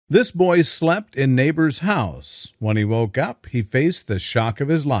This boy slept in neighbor's house. When he woke up, he faced the shock of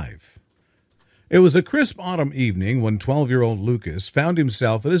his life. It was a crisp autumn evening when 12-year-old Lucas found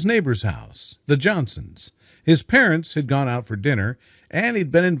himself at his neighbor's house, the Johnsons. His parents had gone out for dinner, and he'd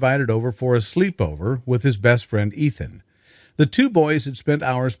been invited over for a sleepover with his best friend Ethan. The two boys had spent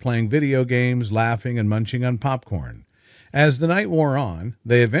hours playing video games, laughing, and munching on popcorn. As the night wore on,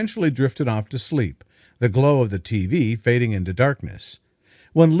 they eventually drifted off to sleep, the glow of the TV fading into darkness.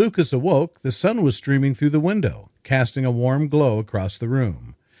 When Lucas awoke, the sun was streaming through the window, casting a warm glow across the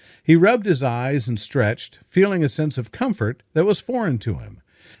room. He rubbed his eyes and stretched, feeling a sense of comfort that was foreign to him.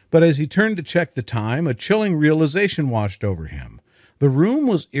 But as he turned to check the time, a chilling realization washed over him. The room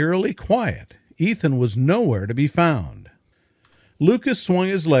was eerily quiet. Ethan was nowhere to be found. Lucas swung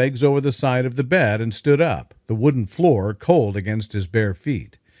his legs over the side of the bed and stood up, the wooden floor cold against his bare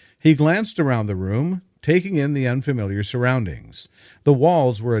feet. He glanced around the room, taking in the unfamiliar surroundings. The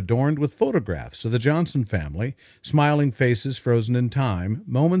walls were adorned with photographs of the Johnson family, smiling faces frozen in time,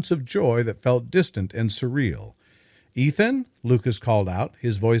 moments of joy that felt distant and surreal. "Ethan?" Lucas called out,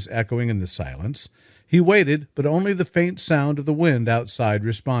 his voice echoing in the silence. He waited, but only the faint sound of the wind outside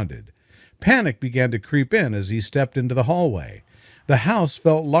responded. Panic began to creep in as he stepped into the hallway. The house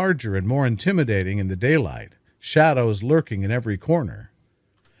felt larger and more intimidating in the daylight, shadows lurking in every corner.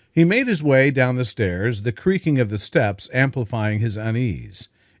 He made his way down the stairs, the creaking of the steps amplifying his unease.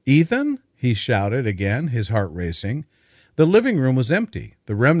 "Ethan?" he shouted again, his heart racing. The living room was empty,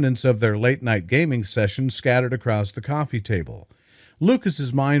 the remnants of their late-night gaming session scattered across the coffee table.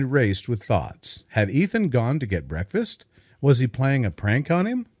 Lucas's mind raced with thoughts. Had Ethan gone to get breakfast? Was he playing a prank on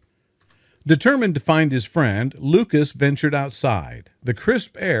him? Determined to find his friend, Lucas ventured outside. The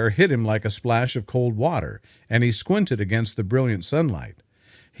crisp air hit him like a splash of cold water, and he squinted against the brilliant sunlight.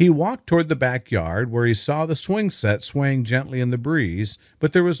 He walked toward the backyard, where he saw the swing set swaying gently in the breeze,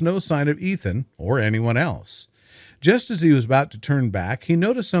 but there was no sign of Ethan or anyone else. Just as he was about to turn back, he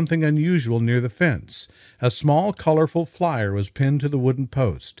noticed something unusual near the fence. A small, colorful flyer was pinned to the wooden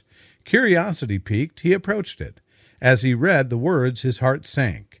post. Curiosity piqued, he approached it. As he read the words, his heart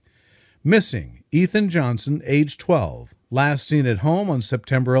sank. "Missing, Ethan Johnson, age 12. Last seen at home on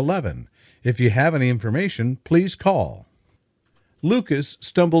September 11. If you have any information, please call." Lucas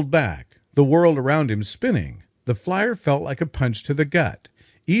stumbled back, the world around him spinning. The flyer felt like a punch to the gut.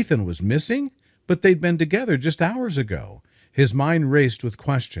 Ethan was missing? But they'd been together just hours ago. His mind raced with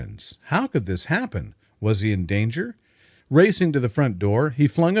questions. How could this happen? Was he in danger? Racing to the front door, he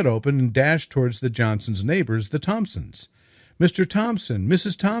flung it open and dashed towards the Johnsons' neighbors, the Thompsons. "Mr. Thompson,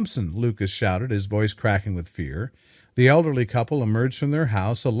 Mrs. Thompson," Lucas shouted, his voice cracking with fear. The elderly couple emerged from their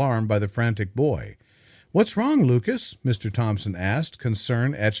house, alarmed by the frantic boy. "What's wrong, Lucas?" Mr. Thompson asked,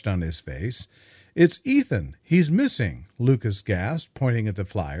 concern etched on his face. "It's Ethan. He's missing," Lucas gasped, pointing at the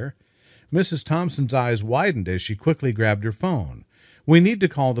flyer. Mrs. Thompson's eyes widened as she quickly grabbed her phone. "We need to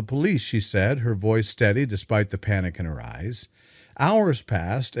call the police," she said, her voice steady despite the panic in her eyes. Hours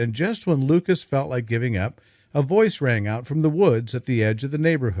passed, and just when Lucas felt like giving up, a voice rang out from the woods at the edge of the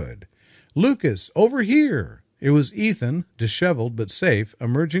neighborhood. "Lucas, over here!" It was Ethan, disheveled but safe,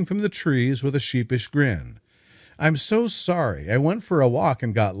 emerging from the trees with a sheepish grin. "I'm so sorry. I went for a walk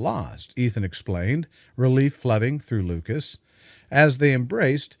and got lost," Ethan explained, relief flooding through Lucas. As they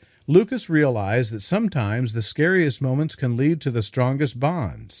embraced, Lucas realized that sometimes the scariest moments can lead to the strongest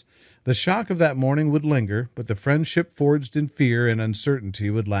bonds. The shock of that morning would linger, but the friendship forged in fear and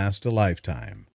uncertainty would last a lifetime.